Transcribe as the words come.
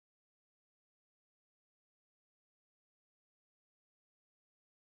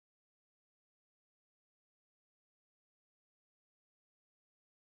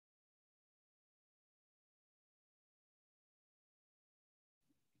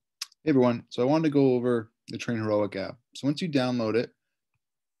Hey everyone, so I wanted to go over the Trainheroic app. So once you download it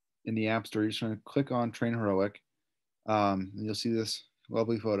in the App Store, you're just going to click on Trainheroic, and you'll see this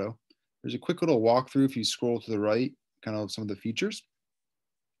lovely photo. There's a quick little walkthrough if you scroll to the right, kind of some of the features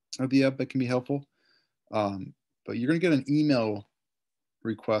of the app that can be helpful. But you're going to get an email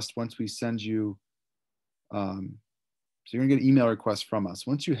request once we send you. So you're going to get an email request from us.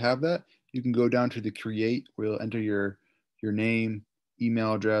 Once you have that, you can go down to the Create, where you'll enter your name,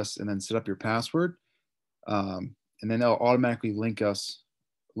 email address, and then set up your password. And then they'll automatically link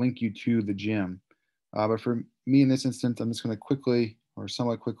you to the gym. But for me in this instance, I'm just going to quickly or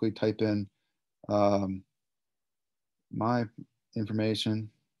somewhat quickly type in um, my information.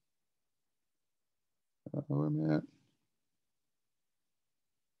 Where am I at?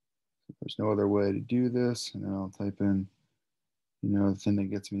 There's no other way to do this. And then I'll type in, the thing that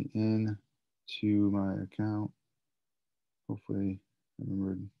gets me in to my account. Hopefully I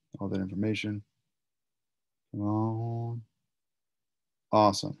remembered all that information. Come on.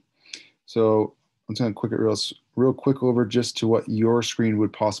 Awesome. So I'm just going to quick it real quick over just to what your screen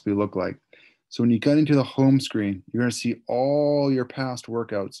would possibly look like. So when you get into the home screen, you're going to see all your past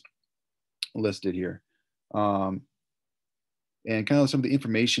workouts listed here, and kind of some of the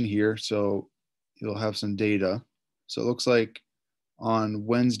information here. So you'll have some data. So it looks like on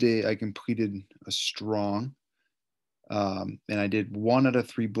Wednesday I completed a strong, and I did 1 out of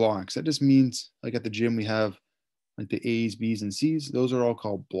 3 blocks. That just means like at the gym we have like the A's, B's, and C's. Those are all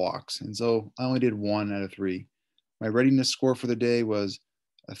called blocks. And so I only did 1 out of 3. My readiness score for the day was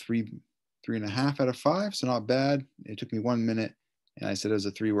a 3.5 out of 5. So not bad. It took me 1 minute, and I said it was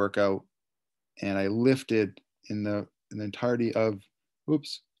a 3 workout, and I lifted in the entirety of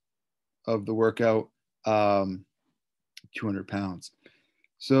the workout, 200 pounds.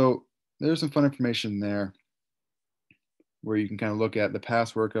 So there's some fun information there where you can kind of look at the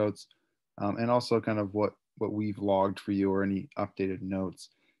past workouts, and also kind of what we've logged for you or any updated notes.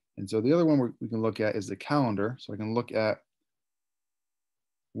 And so the other one we can look at is the calendar. So I can look at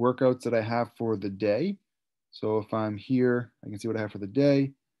workouts that I have for the day. So if I'm here, I can see what I have for the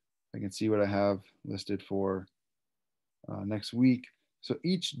day. I can see what I have listed for next week. So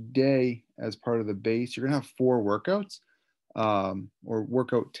each day, as part of the base, you're going to have 4 workouts, or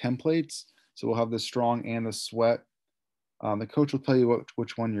workout templates. So we'll have the strong and the sweat. The coach will tell you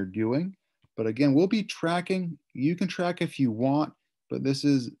which one you're doing. But again, we'll be tracking. You can track if you want, but this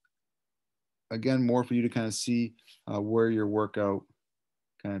is, again, more for you to kind of see where your workout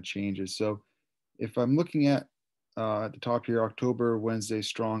kind of changes. So if I'm looking at the top here, October, Wednesday,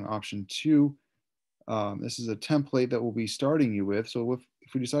 strong option 2, this is a template that we'll be starting you with. So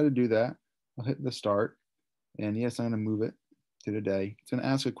if we decide to do that, I'll hit the start. And yes, I'm going to move it to today. It's going to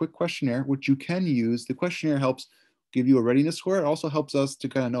ask a quick questionnaire, which you can use. The questionnaire helps give you a readiness score. It also helps us to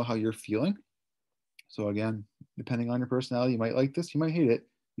kind of know how you're feeling. So again, depending on your personality, you might like this, you might hate it.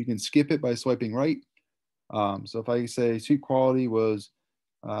 You can skip it by swiping right. So if I say sleep quality was,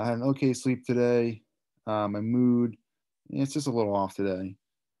 I had an okay sleep today. My mood, it's just a little off today.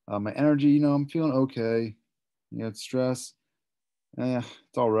 My energy, I'm feeling okay. It's stress,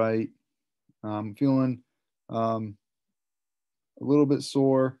 it's all right. I'm feeling a little bit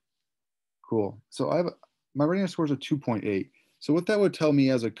sore. Cool. So I have my readiness score is a 2.8. So what that would tell me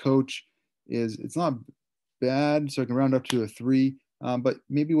as a coach is it's not bad. So I can round up to a 3, but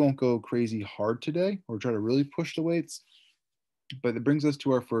maybe won't go crazy hard today or try to really push the weights. But it brings us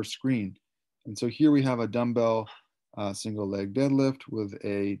to our first screen. And so here we have a dumbbell single leg deadlift with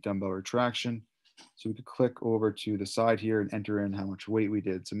a dumbbell retraction. So we could click over to the side here and enter in how much weight we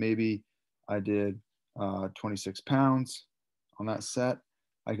did. So maybe I did 26 pounds on that set.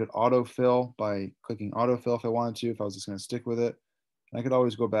 I could autofill by clicking autofill if I wanted to, if I was just going to stick with it. And I could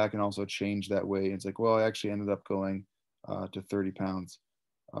always go back and also change that weight. It's like, well, I actually ended up going to 30 pounds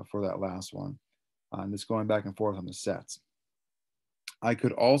for that last one. And just going back and forth on the sets. I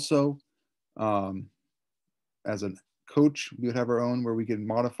could also, as a coach, we would have our own where we can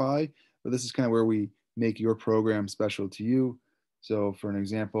modify, but this is kind of where we make your program special to you. So for an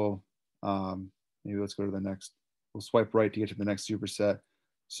example, maybe let's go to the next, we'll swipe right to get to the next superset.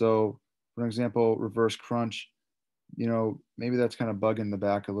 So for example, reverse crunch, maybe that's kind of bugging the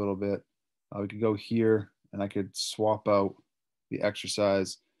back a little bit. We could go here and I could swap out the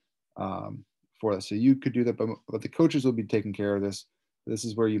exercise for that. So you could do that, but the coaches will be taking care of this. This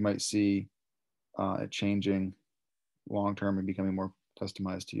is where you might see it changing long term and becoming more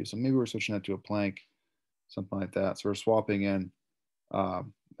customized to you. So maybe we're switching that to a plank, something like that. So we're swapping in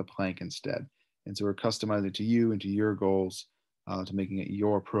the plank instead. And so we're customizing it to you and to your goals, to making it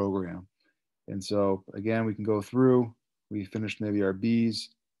your program. And so again, we can go through, we finished maybe our B's,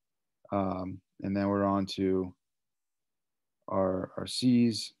 And then we're on to our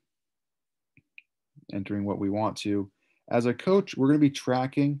C's, entering what we want to. As a coach, we're going to be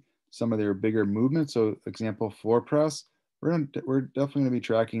tracking some of their bigger movements. So, example, floor press, we're definitely going to be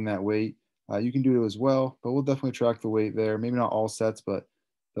tracking that weight. You can do it as well, but we'll definitely track the weight there. Maybe not all sets, but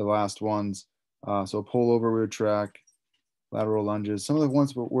the last ones. So pull over, we would track lateral lunges. Some of the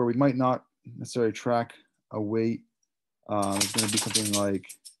ones where we might not necessarily track a weight is going to be something like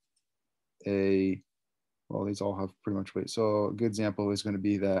well, these all have pretty much weight. So a good example is going to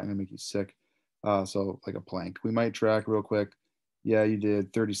be that I'm going to make you sick. So like a plank, we might track real quick. Yeah, you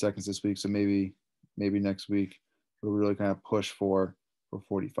did 30 seconds this week, so maybe next week we'll really kind of push for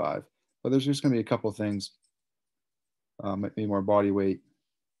 45. But there's just going to be a couple things, maybe more body weight.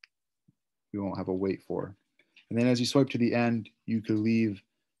 We won't have a weight for. And then as you swipe to the end, you could leave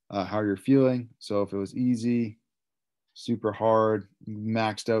how you're feeling. So if it was easy, super hard,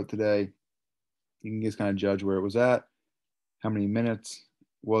 maxed out today, you can just kind of judge where it was at, how many minutes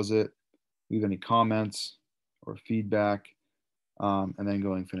was it, leave any comments or feedback, and then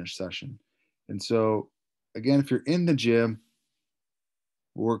going finish session. And so again, if you're in the gym,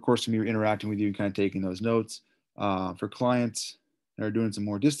 we're of course going to be interacting with you and kind of taking those notes. For clients that are doing some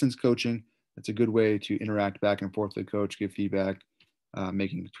more distance coaching, that's a good way to interact back and forth with the coach, give feedback,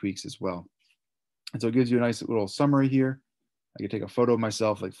 making tweaks as well. And so it gives you a nice little summary here. I could take a photo of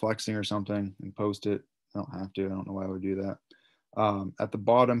myself like flexing or something and post it. I don't have to. I don't know why I would do that. At the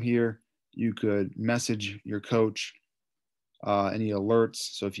bottom here, you could message your coach any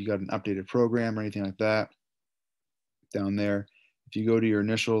alerts. So if you got an updated program or anything like that, down there. If you go to your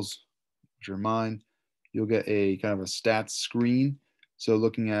initials, which are mine, you'll get a kind of a stats screen. So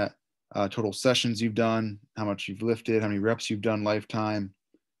looking at total sessions you've done, how much you've lifted, how many reps you've done lifetime,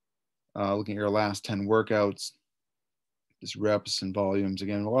 looking at your last 10 workouts, just reps and volumes.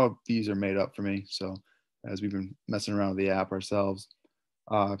 Again, a lot of these are made up for me. So as we've been messing around with the app ourselves,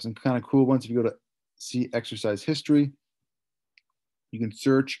 some kind of cool ones. If you go to see exercise history, you can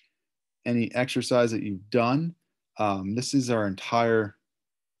search any exercise that you've done. This is our entire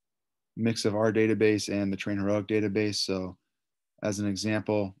mix of our database and the Trainheroic database. So as an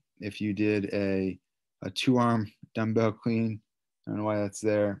example, if you did a 2-arm dumbbell clean, I don't know why that's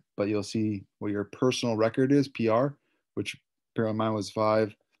there, but you'll see what your personal record is, PR, which apparently mine was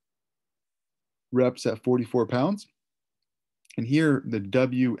 5 reps at 44 pounds. And here the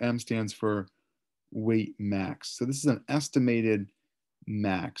WM stands for weight max. So this is an estimated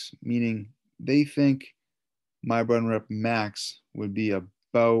max, meaning they think my run rep max would be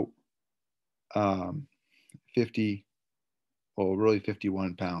about 50, well, really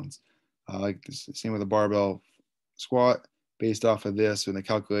 51 pounds. Like this, same with a barbell squat, based off of this in the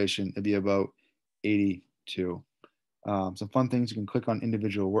calculation, it'd be about 82. Some fun things, you can click on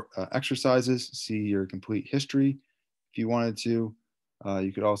individual exercises, see your complete history if you wanted to.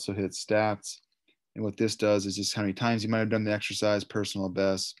 You could also hit stats. And what this does is just how many times you might have done the exercise, personal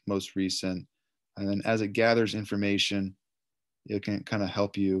best, most recent. And then as it gathers information, it can kind of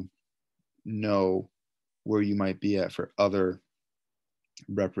help you know where you might be at for other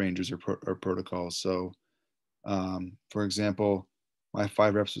rep ranges or protocols. So, for example, my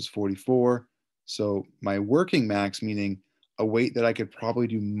 5 reps was 44. So my working max, meaning a weight that I could probably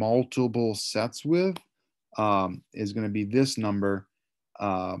do multiple sets with, is going to be this number.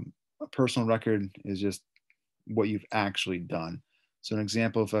 A personal record is just what you've actually done. So an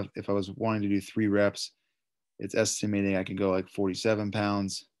example, if I was wanting to do 3 reps, it's estimating I could go like 47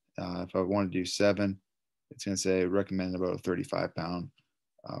 pounds. If I want to do 7, it's going to say recommend about a 35-pound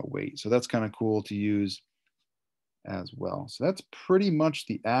weight. So that's kind of cool to use as well. So that's pretty much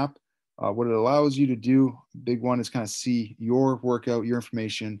the app. What it allows you to do, big one, is kind of see your workout, your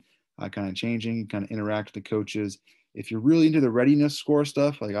information kind of changing, kind of interact with the coaches. If you're really into the readiness score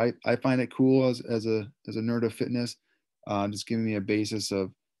stuff, like I find it cool as a nerd of fitness, just giving me a basis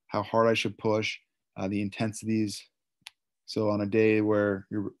of how hard I should push, the intensities. So on a day where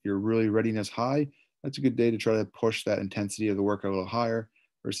you're really readiness high, that's a good day to try to push that intensity of the workout a little higher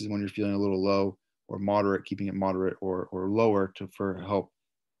versus when you're feeling a little low or moderate, keeping it moderate or lower for help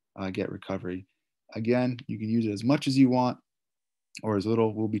get recovery. Again, you can use it as much as you want or as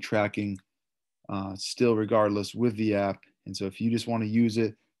little. We'll be tracking still regardless with the app. And so if you just want to use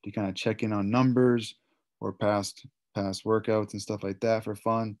it to kind of check in on numbers or past workouts and stuff like that for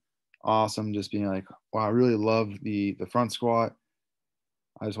fun, awesome. Just being like, wow, I really love the front squat.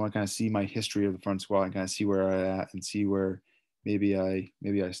 I just want to kind of see my history of the front squat and kind of see where I'm at and see where maybe I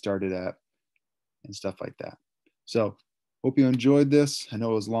started at and stuff like that. So hope you enjoyed this. I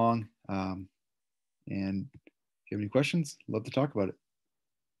know it was long. And if you have any questions, love to talk about it.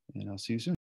 and I'll see you soon.